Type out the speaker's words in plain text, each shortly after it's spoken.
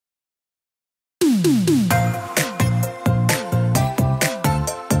Welcome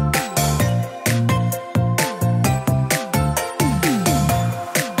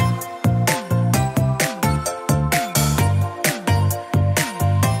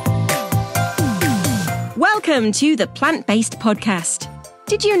to the Plant-Based Podcast.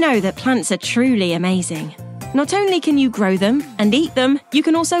 Did you know that plants are truly amazing? Not only can you grow them and eat them, you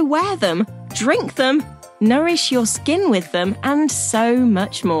can also wear them, drink them, nourish your skin with them, and so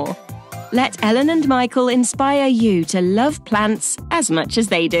much more. Let Ellen and Michael inspire you to love plants as much as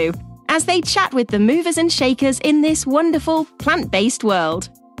they do, as they chat with the movers and shakers in this wonderful plant-based world.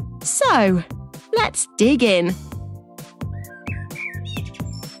 So, let's dig in.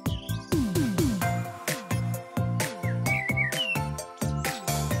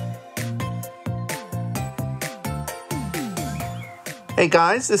 Hey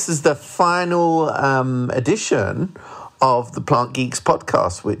guys, this is the final edition of the Plant Geeks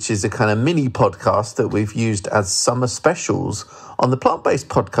podcast, which is a kind of mini podcast that we've used as summer specials on the Plant-Based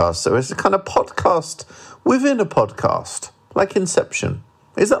Podcast. So it's a kind of podcast within a podcast, like Inception.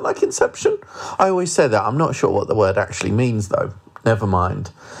 Is that like Inception? I always say that. I'm not sure what the word actually means though. Never mind.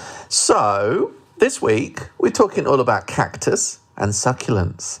 So this week we're talking all about cactus and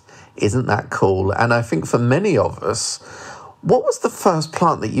succulents. Isn't that cool? And I think for many of us, what was the first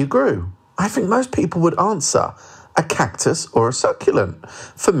plant that you grew? I think most people would answer a cactus or a succulent.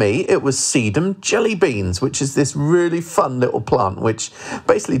 For me, it was sedum jelly beans, which is this really fun little plant, which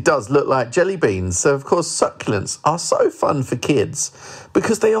basically does look like jelly beans. So, of course, succulents are so fun for kids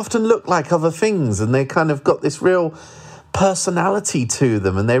because they often look like other things and they kind of got this real personality to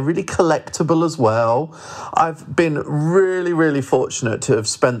them, and they're really collectible as well. I've been really fortunate to have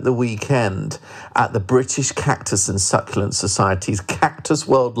spent the weekend at the British Cactus and Succulent Society's Cactus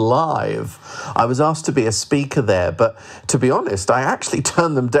World Live. I was asked to be a speaker there, but to be honest, I actually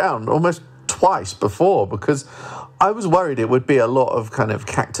turned them down almost twice before because I was worried it would be a lot of kind of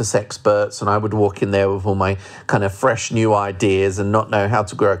cactus experts and I would walk in there with all my kind of fresh new ideas and not know how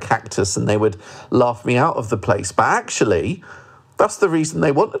to grow a cactus, and they would laugh me out of the place. But actually, that's the reason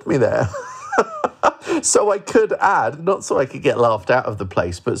they wanted me there. So I could add, not so I could get laughed out of the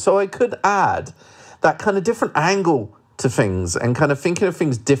place, but so I could add that kind of different angle to things and kind of thinking of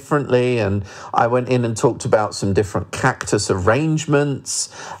things differently. And I went in and talked about some different cactus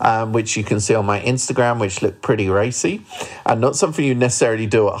arrangements, which you can see on my Instagram, which look pretty racy and not something you necessarily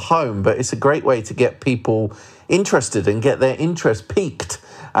do at home, but it's a great way to get people interested and get their interest piqued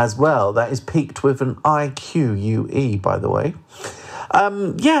as well. That is piqued with an I-Q-U-E, by the way.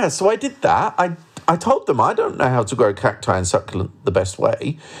 So I did that. I told them I don't know how to grow cacti and succulent the best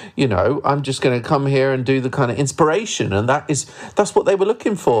way. You know, I'm just going to come here and do the kind of inspiration, and that's what they were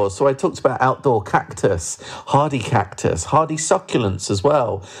looking for. So I talked about outdoor cactus, hardy succulents as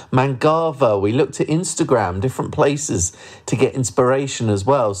well, mangava. We looked at Instagram, different places to get inspiration as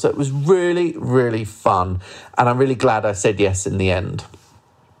well. So it was really fun, and I'm really glad I said yes in the end.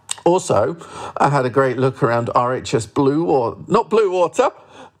 Also, I had a great look around RHS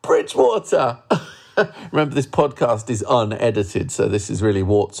Bridgewater. Remember, this podcast is unedited, so this is really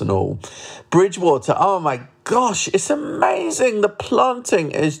warts and all. Bridgewater, oh my gosh, it's amazing. The planting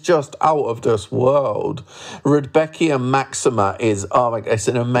is just out of this world. Rudbeckia maxima is, it's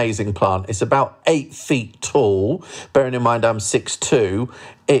an amazing plant. It's about 8 feet tall. Bearing in mind I'm 6'2",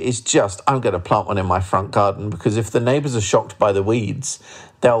 it is just, I'm going to plant one in my front garden because if the neighbours are shocked by the weeds,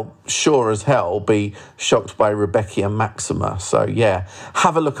 they'll sure as hell be shocked by Rudbeckia maxima. So yeah,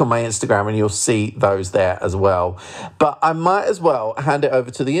 have a look on my Instagram and you'll see those there as well. But I might as well hand it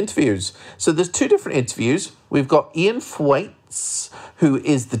over to the interviews. So there's 2 different interviews. We've got Ian Thwaites, who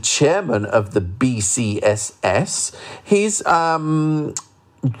is the chairman of the BCSS. He's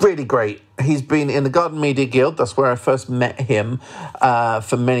really great. He's been in the Garden Media Guild. That's where I first met him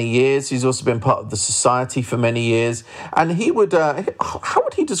for many years. He's also been part of the society for many years. And he would, how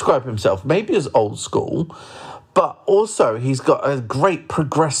would he describe himself? Maybe as old school, but also he's got a great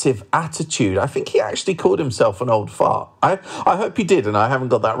progressive attitude. I think he actually called himself an old fart. I hope he did, and I haven't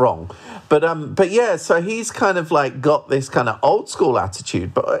got that wrong. But yeah, so he's kind of like got this kind of old school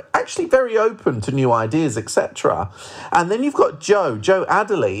attitude, but actually very open to new ideas, etc. And then you've got Jo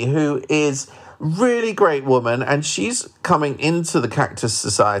Adderley, who is really great woman, and she's coming into the Cactus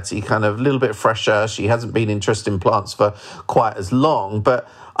Society kind of a little bit fresher. She hasn't been interested in plants for quite as long, but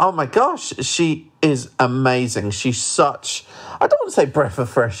oh my gosh, she is amazing. She's such, I don't want to say breath of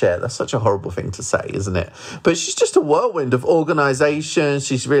fresh air. That's such a horrible thing to say, isn't it? But she's just a whirlwind of organisation.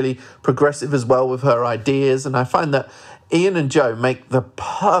 She's really progressive as well with her ideas. And I find that Ian and Jo make the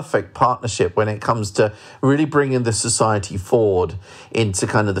perfect partnership when it comes to really bringing the society forward into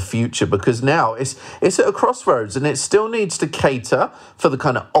kind of the future, because now it's at a crossroads and it still needs to cater for the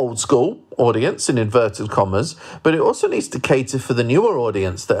kind of old school audience in inverted commas, but it also needs to cater for the newer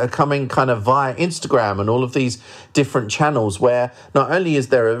audience that are coming kind of via Instagram and all of these different channels, where not only is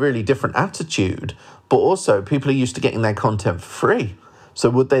there a really different attitude, but also people are used to getting their content for free. So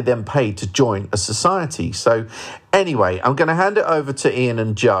would they then pay to join a society? So anyway, I'm going to hand it over to Ian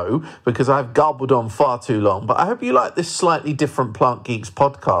and Jo because I've garbled on far too long. But I hope you like this slightly different Plant Geeks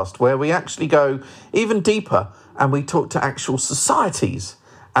podcast where we actually go even deeper and we talk to actual societies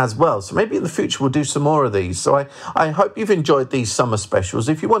as well. So maybe in the future we'll do some more of these. So I hope you've enjoyed these summer specials.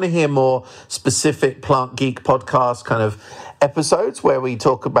 If you want to hear more specific Plant Geek podcast kind of episodes where we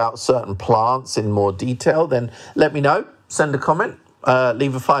talk about certain plants in more detail, then let me know. Send a comment.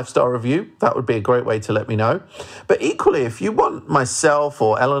 Leave a 5-star review. That would be a great way to let me know. But equally, if you want myself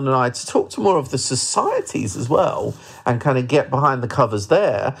or Ellen and I to talk to more of the societies as well and kind of get behind the covers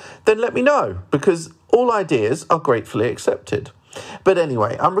there, then let me know, because all ideas are gratefully accepted. But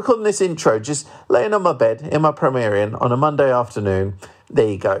anyway, I'm recording this intro just laying on my bed in my Premierian on a Monday afternoon. There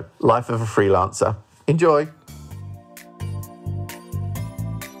you go. Life of a freelancer. Enjoy.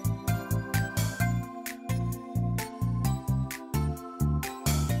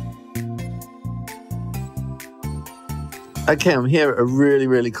 Okay, I'm here at a really,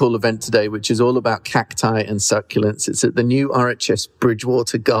 really cool event today, which is all about cacti and succulents. It's at the new RHS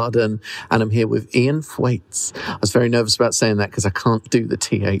Bridgewater Garden, and I'm here with Ian Thwaites. I was very nervous about saying that because I can't do the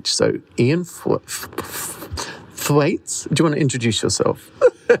TH. So, Ian Thwaites, do you want to introduce yourself?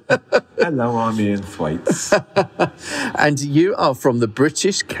 Hello, I'm Ian Thwaites. And you are from the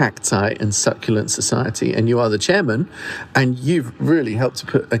British Cacti and Succulent Society, and you are the chairman, and you've really helped to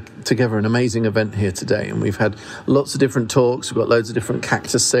put together an amazing event here today. And we've had lots of different talks, we've got loads of different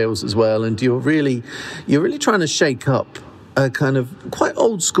cactus sales as well, and you're really trying to shake up a kind of quite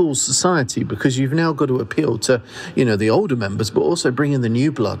old school society, because you've now got to appeal to, the older members, but also bring in the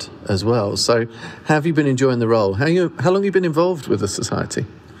new blood as well. So how have you been enjoying the role? How long have you been involved with the society?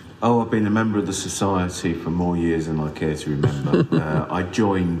 Oh, I've been a member of the society for more years than I care to remember. I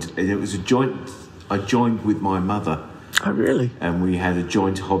joined with my mother. Oh, really? And we had a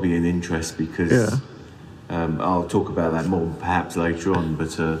joint hobby and interest because, I'll talk about that more perhaps later on,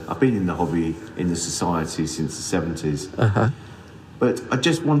 but I've been in the hobby, in the society since the 70s. Uh-huh. But I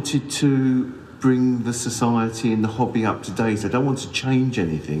just wanted to bring the society and the hobby up to date. I don't want to change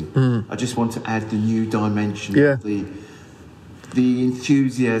anything. I just want to add the new dimension of the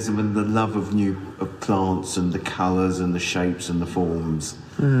enthusiasm and the love of plants and the colours and the shapes and the forms,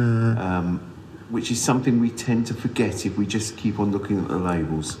 which is something we tend to forget if we just keep on looking at the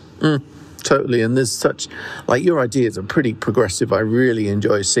labels. Totally, and there's your ideas are pretty progressive. I really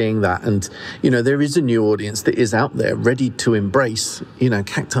enjoy seeing that, and there is a new audience that is out there ready to embrace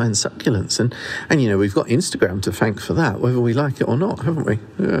cacti and succulents, and we've got Instagram to thank for that, whether we like it or not, haven't we?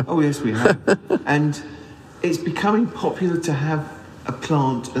 Yeah. Oh yes, we have. And it's becoming popular to have a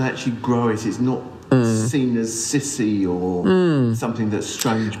plant and actually grow it. It's not seen as sissy or something that's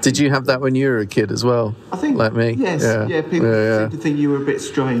strange. Did you have that when you were a kid as well? I think, like me. Yes, yeah. People seem to think you were a bit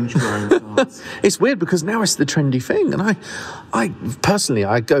strange growing plants. It's weird because now it's the trendy thing, and I personally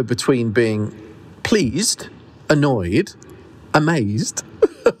go between being pleased, annoyed, amazed.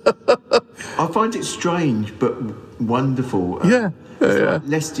 I find it strange but wonderful. Like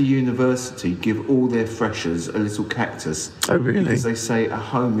Leicester University give all their freshers a little cactus. Oh, really? Because they say a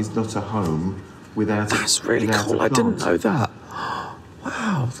home is not a home without That's really cool. I didn't know that.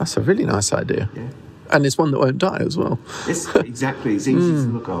 Wow, that's a really nice idea. Yeah. And it's one that won't die as well. Yes, exactly. It's easy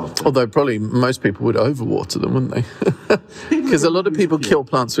to look after. Although probably most people would overwater them, wouldn't they? Because a lot of people kill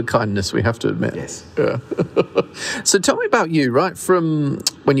plants with kindness, we have to admit. Yes. Yeah. So tell me about you, right? From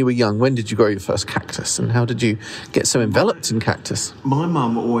when you were young, when did you grow your first cactus? And how did you get so enveloped in cactus? My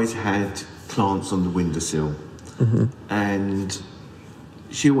mum always had plants on the windowsill. And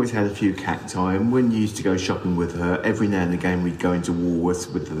she always had a few cacti. And when you used to go shopping with her, every now and again we'd go into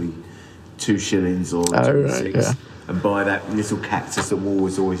Woolworths with the 2 shillings or 2.6 and buy that little cactus that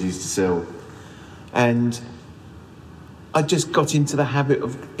Woolworths always used to sell. And I just got into the habit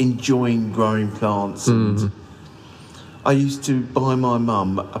of enjoying growing plants. And I used to buy my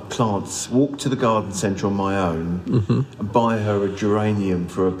mum walk to the garden centre on my own and buy her a geranium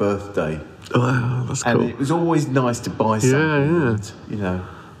for her birthday. Wow, that's cool. And it was always nice to buy something. Yeah.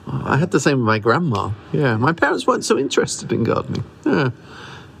 I had the same with my grandma. Yeah, my parents weren't so interested in gardening. Yeah. It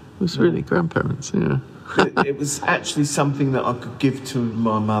was really grandparents, It was actually something that I could give to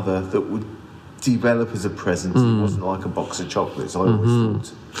my mother that would develop as a present. It wasn't like a box of chocolates, I always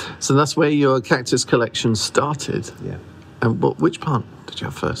thought. So that's where your cactus collection started? Yeah. And which plant did you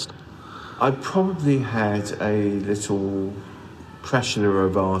have first? I probably had a little Prasula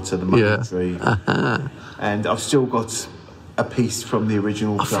ovata, the money tree. And I've still got a piece from the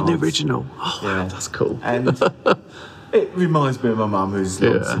original plant. From the original? Oh, wow, that's cool. And it reminds me of my mum, who's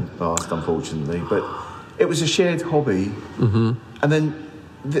long since passed, unfortunately. But it was a shared hobby. And then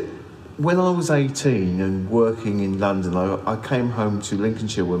when I was 18 and working in London, I came home to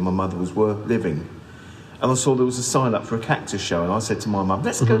Lincolnshire where my mother was living. And I saw there was a sign up for a cactus show. And I said to my mum,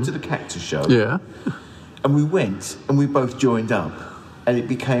 let's go to the cactus show. Yeah. And we went and we both joined up. And it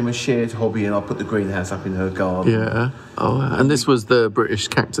became a shared hobby, and I put the greenhouse up in her garden. Yeah. Oh, wow. And this was the British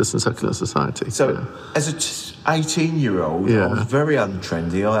Cactus and Succulent Society. So, as an 18-year-old, I was very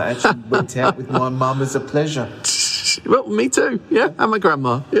untrendy. I actually went out with my mum as a pleasure. Well, me too. Yeah, and my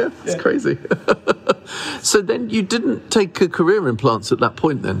grandma. Yeah, it's crazy. So then you didn't take a career in plants at that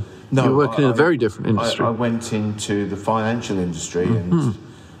point then? No. You were working in a very different industry. I went into the financial industry and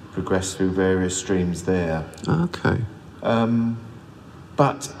progressed through various streams there. Okay.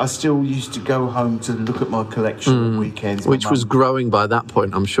 But I still used to go home to look at my collection on weekends. Which was growing by that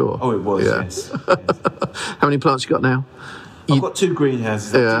point, I'm sure. Oh, it was, yes. How many plants you got now? I've got 2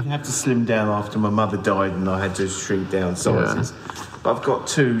 greenhouses. I did have to slim down after my mother died and I had to shrink down sizes. But I've got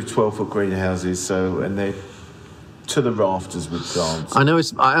 2 12-foot greenhouses, and they're to the rafters with plants. I know.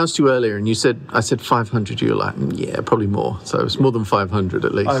 I asked you earlier, and I said 500. You were like, yeah, probably more. So it's more than 500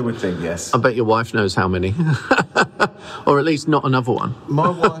 at least. I would think, yes. I bet your wife knows how many, or at least not another one. My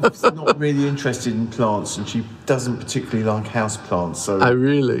wife's not really interested in plants, and she doesn't particularly like house plants. So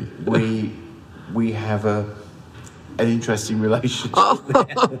really? We have an interesting relationship.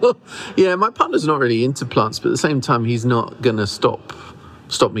 Yeah, my partner's not really into plants, but at the same time, he's not going to stop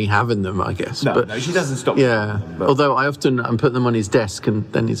me having them, I guess. No, she doesn't stop me having them. But Although I often put them on his desk, and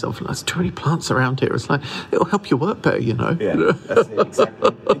then he's often like, there's too many plants around here. It's like, it'll help you work better, you know? Yeah, that's it,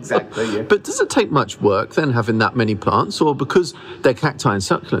 exactly, yeah. But does it take much work then, having that many plants? Or because they're cacti and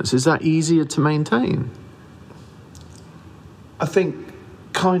succulents, is that easier to maintain? I think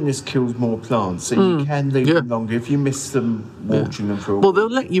kindness kills more plants, so you can leave them longer if you miss them watering them for a while. Well, they'll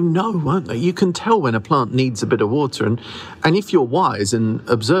let you know, won't they? You can tell when a plant needs a bit of water, and if you're wise and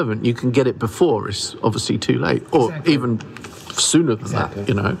observant, you can get it before it's obviously too late, or even sooner than that,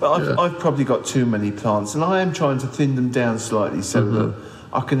 you know. But I've probably got too many plants, and I am trying to thin them down slightly so that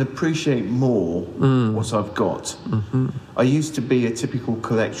I can appreciate more what I've got. I used to be a typical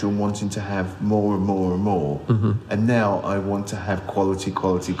collector and wanting to have more and more and more, and now I want to have quality.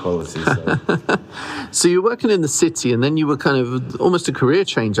 So. So you're working in the city, and then you were kind of almost a career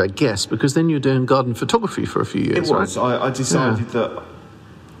change, I guess, because then you were doing garden photography for a few years. It was. Right? I decided that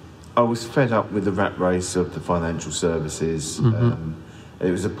I was fed up with the rat race of the financial services. It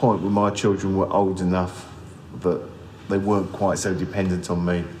was a point where my children were old enough that they weren't quite so dependent on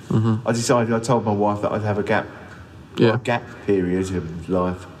me. I told my wife that I'd have a gap period of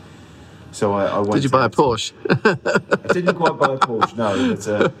life. So I went. Did you buy a Porsche? I didn't quite buy a Porsche, no.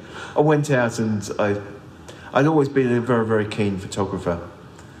 But I went out, and I'd always been a very, very keen photographer.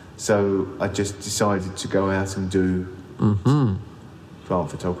 So I just decided to go out and do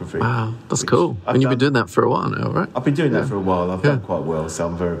plant photography. Wow, that's cool. And you've been doing that for a while now, right? I've been doing that for a while. I've done quite well, so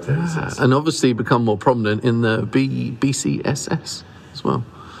I'm very pleased. Yes. And obviously become more prominent in the BCSS as well.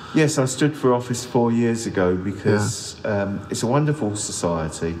 Yes, I stood for office 4 years ago because it's a wonderful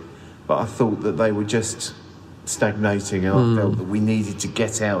society, but I thought that they were just stagnating, and I felt that we needed to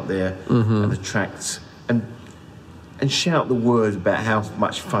get out there and attract and shout the word about how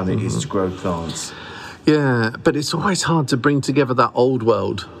much fun it is to grow plants. Yeah, but it's always hard to bring together that old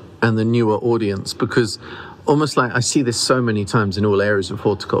world and the newer audience, because almost like I see this so many times in all areas of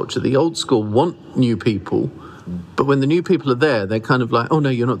horticulture. The old school want new people, but when the new people are there, they're kind of like, oh no,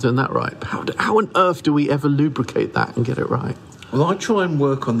 you're not doing that right. How on earth do we ever lubricate that and get it right? Well, I try and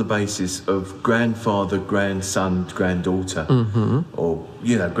work on the basis of grandfather, grandson, granddaughter, or,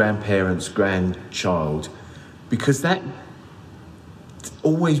 grandparents, grandchild, because that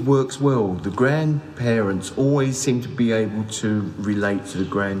always works well. The grandparents always seem to be able to relate to the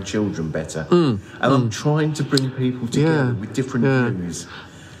grandchildren better. And I'm trying to bring people together with different views.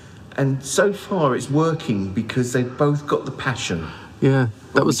 And so far it's working because they've both got the passion. Yeah,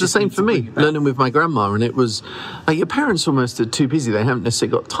 that was the same for me, learning with my grandma, and it was, your parents almost are too busy, they haven't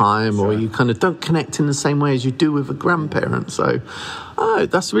necessarily got time, or you kind of don't connect in the same way as you do with a grandparent, so,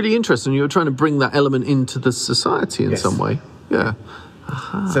 that's really interesting. You're trying to bring that element into the society in some way. Yeah,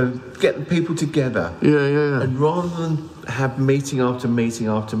 So get the people together. Yeah. And rather than have meeting after meeting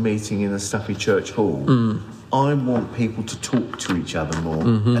after meeting in a stuffy church hall, I want people to talk to each other more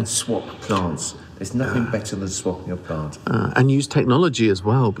and swap plants. There's nothing better than swapping a plant. And use technology as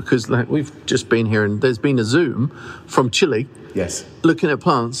well, because like we've just been here and there's been a Zoom from Chile. Yes. Looking at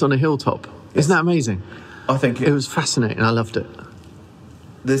plants on a hilltop. Isn't that amazing? I think it was fascinating. I loved it.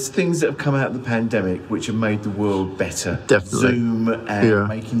 There's things that have come out of the pandemic which have made the world better. Definitely. Zoom and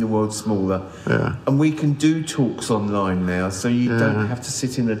making the world smaller. Yeah. And we can do talks online now, so you don't have to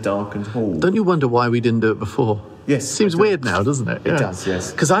sit in a darkened hall. Don't you wonder why we didn't do it before? Yes. Seems weird now, doesn't it? It does,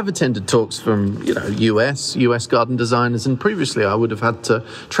 yes. Because I've attended talks from, US garden designers, and previously I would have had to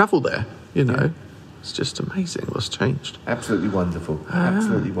travel there, It's just amazing what's changed. Absolutely wonderful.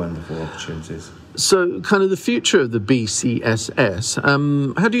 Absolutely wonderful opportunities. So, kind of the future of the BCSS,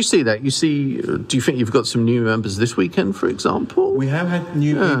 how do you see that? Do you think you've got some new members this weekend, for example? We have had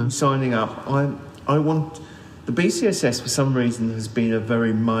new people signing up. I want... The BCSS, for some reason, has been a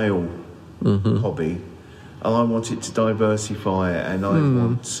very male hobby, and I want it to diversify, and I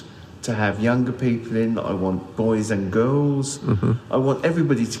want to have younger people in. I want boys and girls. I want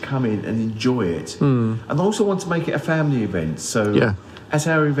everybody to come in and enjoy it. And I also want to make it a family event. So at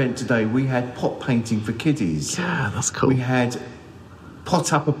our event today, we had pot painting for kiddies. Yeah, that's cool. We had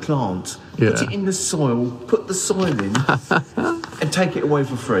pot up a plant, put it in the soil, put the soil in, and take it away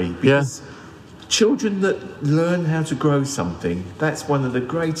for free. Because children that learn how to grow something, that's one of the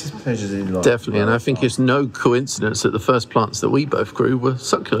greatest pleasures in life. Definitely, and I think it's no coincidence that the first plants that we both grew were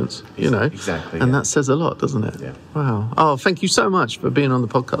succulents, Exactly. And that says a lot, doesn't it? Yeah. Wow. Oh, thank you so much for being on the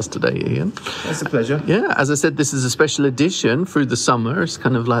podcast today, Ian. That's a pleasure. Yeah, as I said, this is a special edition through the summer. It's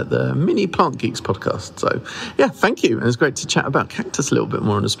kind of like the mini Plant Geeks podcast. So, yeah, thank you. And it's great to chat about cactus a little bit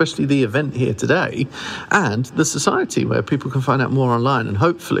more, and especially the event here today and the society where people can find out more online and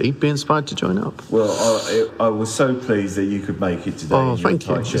hopefully be inspired to join up. Well, I was so pleased that you could make it today. Oh, thank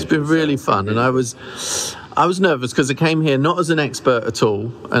you. It's been really fun. And I was nervous because I came here not as an expert at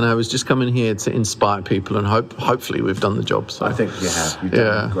all, and I was just coming here to inspire people, and hopefully we've done the job. So I think you have. You've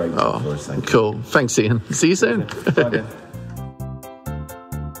done a great job for us. Thank you. Cool. Thanks, Ian. See you soon. Bye then.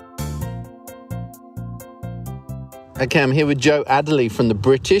 Okay, I'm here with Jo Adderley from the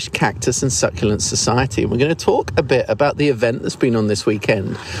British Cactus and Succulent Society. We're going to talk a bit about the event that's been on this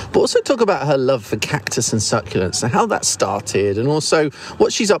weekend, but also talk about her love for cactus and succulents and how that started, and also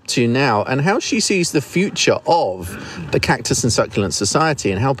what she's up to now and how she sees the future of the Cactus and Succulent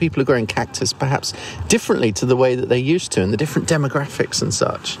Society and how people are growing cactus perhaps differently to the way that they used to and the different demographics and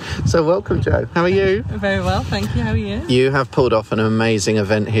such. So welcome, Jo. How are you? Very well, thank you. How are you? You have pulled off an amazing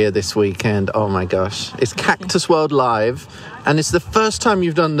event here this weekend. Oh my gosh. It's Cactus World Live. And it's the first time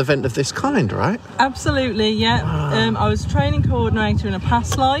you've done an event of this kind, right? Absolutely, yeah. I was a training coordinator in a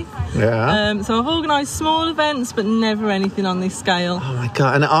past life. Yeah. So I've organised small events, but never anything on this scale. Oh my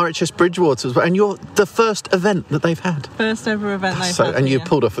God. And at RHS Bridgewater as well. And you're the first event that they've had. First ever event they've had. And you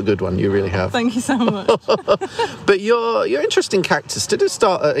pulled off a good one, you really have. Thank you so much. But your interest in cactus, did it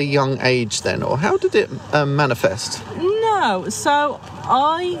start at a young age then, or how did it manifest? No, so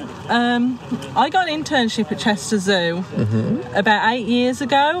I got an internship at Chester Zoo about 8 years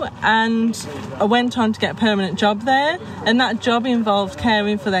ago, and I went on to get a permanent job there, and that job involved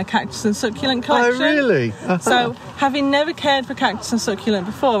caring for their cactus and succulent collection. Oh, really? So, having never cared for cactus and succulent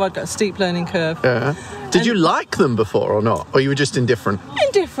before, I'd got a steep learning curve. Yeah. Did you like them before or not? Or you were just indifferent?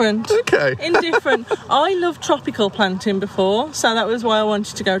 Indifferent. Okay. Indifferent. I loved tropical planting before, so that was why I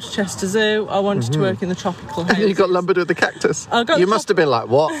wanted to go to Chester Zoo. I wanted to work in the tropical houses. And you got lumbered with the cactus? You must have been like,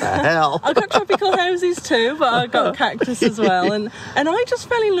 what the hell? I got tropical houses too, but I got cactus as well. And I just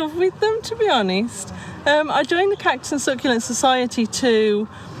fell in love with them, to be honest. I joined the Cactus and Succulent Society to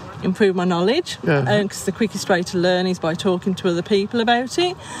improve my knowledge, because the quickest way to learn is by talking to other people about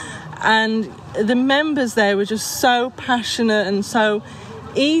it. And the members there were just so passionate and so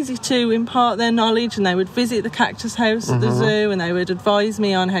easy to impart their knowledge, and they would visit the cactus house at the zoo, and they would advise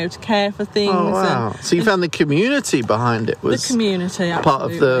me on how to care for things. Oh, wow. So you found the community behind it was the community, part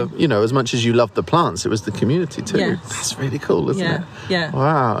of the, as much as you loved the plants, it was the community too. Yes. That's really cool, isn't it? Yeah.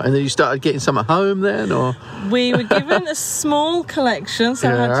 Wow. And then you started getting some at home then, or? We were given a small collection, so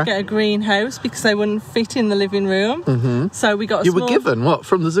I had to get a greenhouse because they wouldn't fit in the living room. So we got a were given what,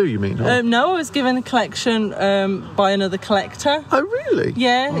 from the zoo, you mean? No, I was given a collection by another collector. Oh, really?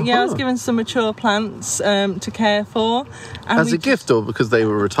 Yeah, I was given some mature plants to care for. And as a gift, or because they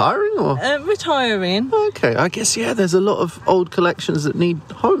were retiring, or retiring? Okay, I guess there's a lot of old collections that need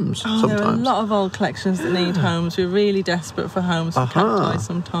homes. Sometimes there are a lot of old collections that need homes. We're really desperate for homes for cacti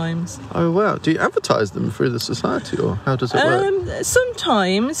sometimes. Oh wow! Do you advertise them through the society, or how does it work?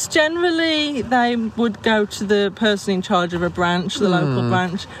 Sometimes, generally, they would go to the person in charge of a branch, the local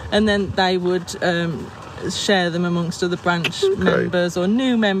branch, and then they would share them amongst other branch members or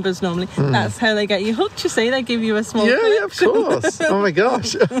new members normally. That's how they get you hooked, you see. They give you a small collection. Yeah, of course. Oh my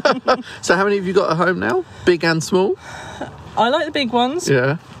gosh. So how many have you got at home now? Big and small? I like the big ones.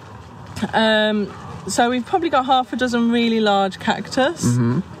 Yeah. So we've probably got half a dozen really large cactus.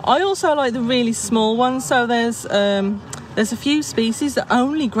 I also like the really small ones. So there's a few species that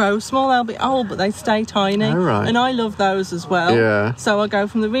only grow small. They'll be old, but they stay tiny. Oh, right. And I love those as well. Yeah. So I go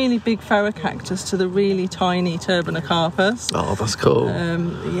from the really big cactus to the really tiny turbinacarpus. Oh, that's cool.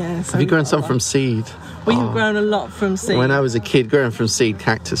 So have you grown some from seed? We have grown a lot from seed. When I was a kid, growing from seed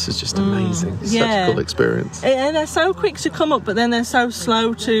cactus is just amazing. It's such a cool experience. And they're so quick to come up, but then they're so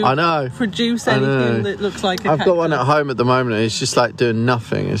slow to produce anything that looks like a cactus. I've got one at home at the moment, and it's just like doing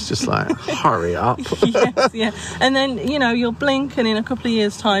nothing. It's just like, hurry up. Yes. And then, you'll blink, and in a couple of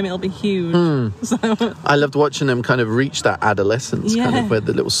years' time, it'll be huge. So, I loved watching them kind of reach that adolescence, kind of where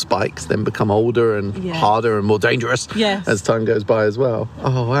the little spikes then become older and harder and more dangerous as time goes by as well.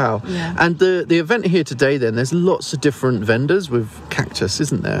 Oh, wow. Yeah. And the event here today, then, there's lots of different vendors with cactus,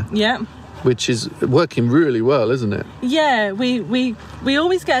 isn't there? Yeah. Which is working really well, isn't it? Yeah, we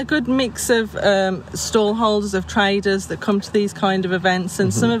always get a good mix of stall holders, of traders that come to these kind of events,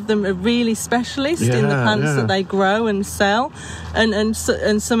 and some of them are really specialists in the plants that they grow and sell, and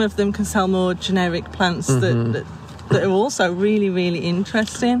some of them can sell more generic plants that are also really, really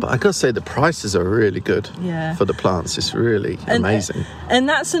interesting. But I gotta say, the prices are really good for the plants. It's really amazing. And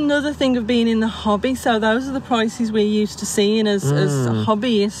that's another thing of being in the hobby. So those are the prices we're used to seeing as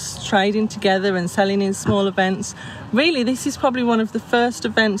hobbyists trading together and selling in small events. Really, this is probably one of the first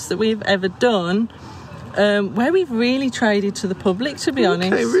events that we've ever done where we've really traded to the public, to be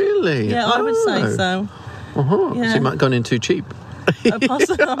honest. Okay, really? Yeah, I would say so. So you might have gone in too cheap.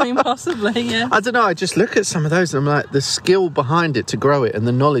 Possibly, yeah. I don't know, I just look at some of those and I'm like, the skill behind it to grow it and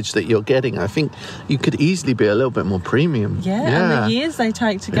the knowledge that you're getting, I think you could easily be a little bit more premium. And the years they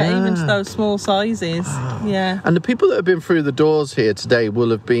take to get even to those small sizes. And the people that have been through the doors here today will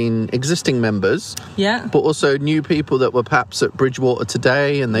have been existing members, but also new people that were perhaps at Bridgewater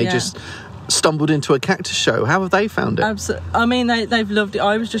today and they just stumbled into a cactus show. How have they found it? Absolutely. I mean, they've loved it.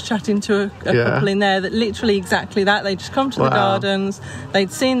 I was just chatting to a couple in there that literally exactly that. They just come to the gardens,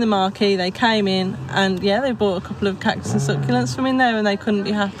 they'd seen the marquee, they came in, and they bought a couple of cactus and succulents from in there, and they couldn't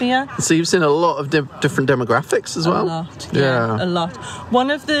be happier. So you've seen a lot of different demographics as well? A lot.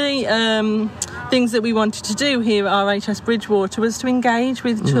 One of the things that we wanted to do here at RHS Bridgewater was to engage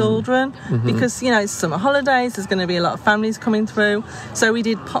with children, because it's summer holidays, there's going to be a lot of families coming through, so we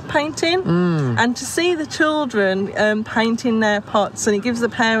did pot painting. And to see the children painting their pots, and it gives the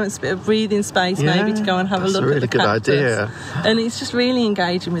parents a bit of breathing space maybe to go and have a look at the cactus. That's a really good idea. And it's just really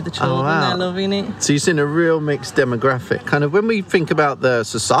engaging with the children. They're loving it. So you've seen a real mixed demographic. Kind of when we think about the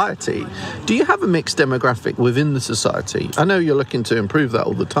society, do you have a mixed demographic within the society? I know you're looking to improve that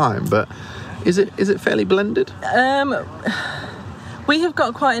all the time, but is it fairly blended? We have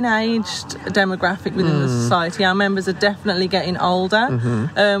got quite an aged demographic within the society. Our members are definitely getting older.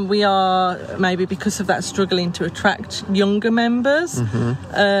 We are, maybe because of that, struggling to attract younger members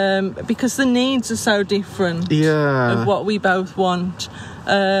because the needs are so different of what we both want.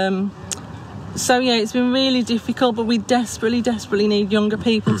 So it's been really difficult, but we desperately need younger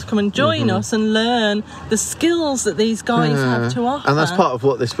people to come and join us and learn the skills that these guys have to offer. And that's part of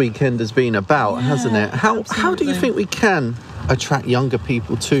what this weekend has been about, hasn't it? How do you think we can attract younger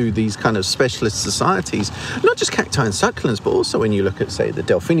people to these kind of specialist societies, not just cacti and succulents, but also when you look at, say, the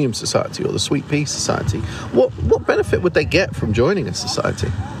Delphinium Society or the Sweet Pea Society? What benefit would they get from joining a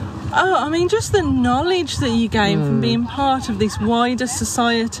society? Oh, I mean, just the knowledge that you gain from being part of this wider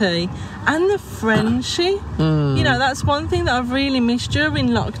society, and the friendship. That's one thing that I've really missed during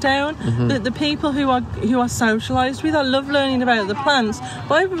lockdown. That the people who are socialised with, I love learning about the plants,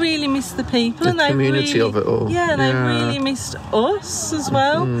 but I really missed the people, the community of it all. They really missed us as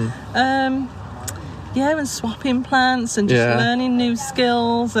well. And swapping plants and just learning new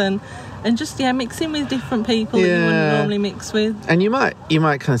skills and just mixing with different people that you wouldn't normally mix with. And you might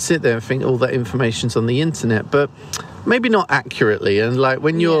kind of sit there and think all that information's on the internet, but maybe not accurately. And like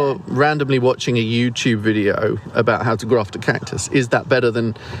when you're randomly watching a YouTube video about how to graft a cactus, is that better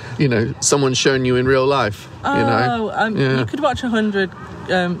than, someone showing you in real life? You could watch 100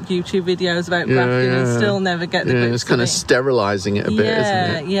 YouTube videos about grafting and still never get the grips. It's kind of sterilising it a bit,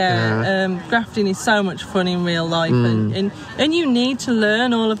 isn't it? Grafting is so much fun in real life, and you need to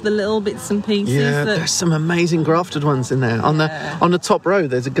learn all of the little bits and pieces. Yeah, there's some amazing grafted ones in there. On the top row,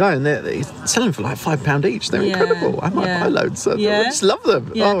 there's a guy, and he's selling for like £5 each. They're incredible. I might buy loads. I just love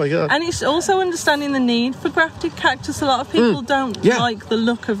them. Yeah. Oh my god! And it's also understanding the need for grafted cactus. A lot of people don't like the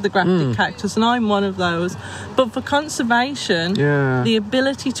look of the grafted cactus, and I'm one of those. But for conservation, the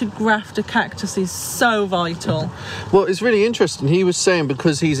ability to graft a cactus is so vital. Well, it's really interesting. He was saying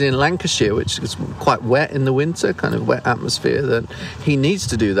because he's in Lancashire, which is quite wet in the winter, kind of wet atmosphere, that he needs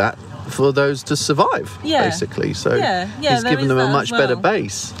to do that for those to survive, basically. So he's given them a much better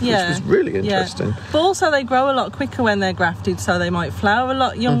base, which was really interesting. Yeah. But also they grow a lot quicker when they're grafted, so they might flower a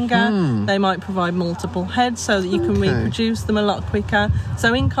lot younger. They might provide multiple heads so that you can reproduce them a lot quicker.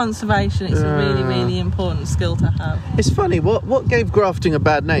 So in conservation, it's a really, really important skill to have. It's funny, what gave grafting a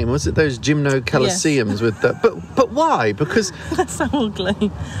bad name? Was it those gymnocalciums with that? But why? Because that's so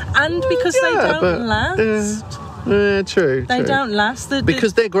ugly. And because they don't last. True. They don't last.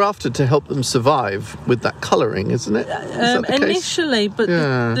 Because they're grafted to help them survive with that colouring, isn't it? Initially, but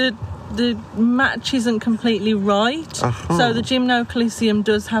the match isn't completely right. So the gymnocalcium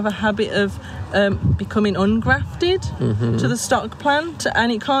does have a habit of becoming ungrafted to the stock plant,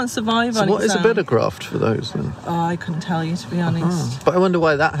 and it can't survive on its own. What is a better graft for those then? I couldn't tell you, to be honest. But I wonder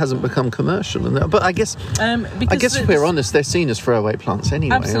why that hasn't become commercial. But I guess if we're honest, they're seen as throwaway plants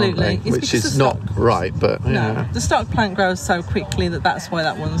anyway, absolutely, aren't they? Which is not right, but no, the stock plant grows so quickly that's why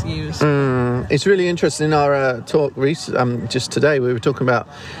that one's used. It's really interesting. In our talk just today, we were talking about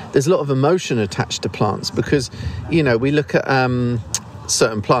there's a lot of emotion attached to plants because, we look at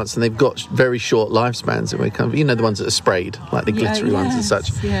certain plants and they've got very short lifespans, and we kind of, the ones that are sprayed, like the glittery ones and such.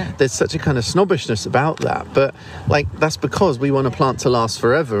 There's such a kind of snobbishness about that, but that's because we want a plant to last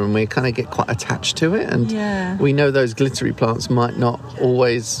forever, and we kind of get quite attached to it, and we know those glittery plants might not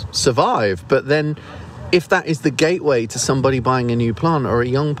always survive, but then if that is the gateway to somebody buying a new plant, or a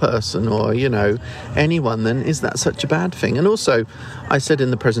young person, or anyone, then is that such a bad thing? And also, I said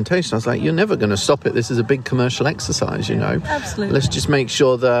in the presentation, I was like, you're never going to stop it. This is a big commercial exercise, Absolutely. Let's just make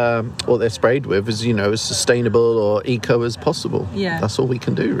sure what they're sprayed with is, as sustainable or eco as possible. Yeah. That's all we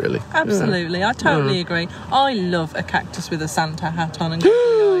can do, really. Absolutely. Yeah. I totally agree. I love a cactus with a Santa hat on and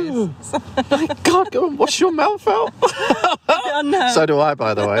glossy eyes. My God, go and wash your mouth out. I know. So do I,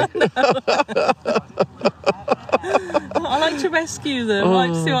 by the way. I like to rescue them. I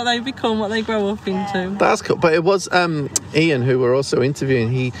like to see what they become, what they grow up into. That's cool. But it was Ian, who we're also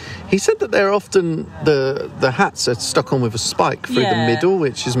interviewing, he said that they're often the hats are stuck on with a spike through the middle,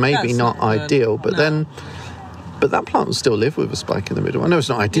 which is maybe not ideal, but then that plant will still live with a spike in the middle. I know it's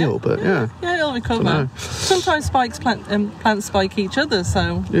not ideal, but yeah, it'll recover. Sometimes plants spike each other,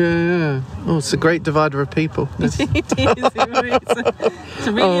 so oh, it's a great divider of people. It is. It's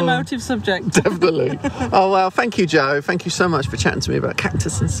a really emotive subject. Definitely. Oh well, thank you, Jo. Thank you so much for chatting to me about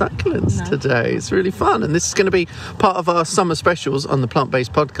cactus and succulents today. It's really fun, and this is going to be part of our summer specials on the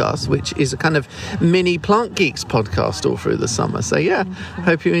Plant-Based Podcast, which is a kind of mini Plant Geeks podcast all through the summer. So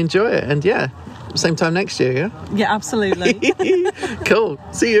hope you enjoy it, and same time next year, Yeah, absolutely. Cool.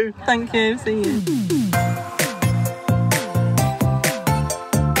 See you. Thank you. See you.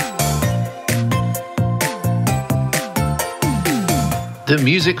 The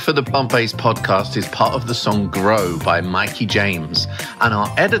music for the Plant-Based Podcast is part of the song Grow by Mikey James, and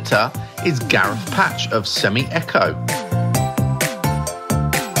our editor is Gareth Patch of Semi Echo.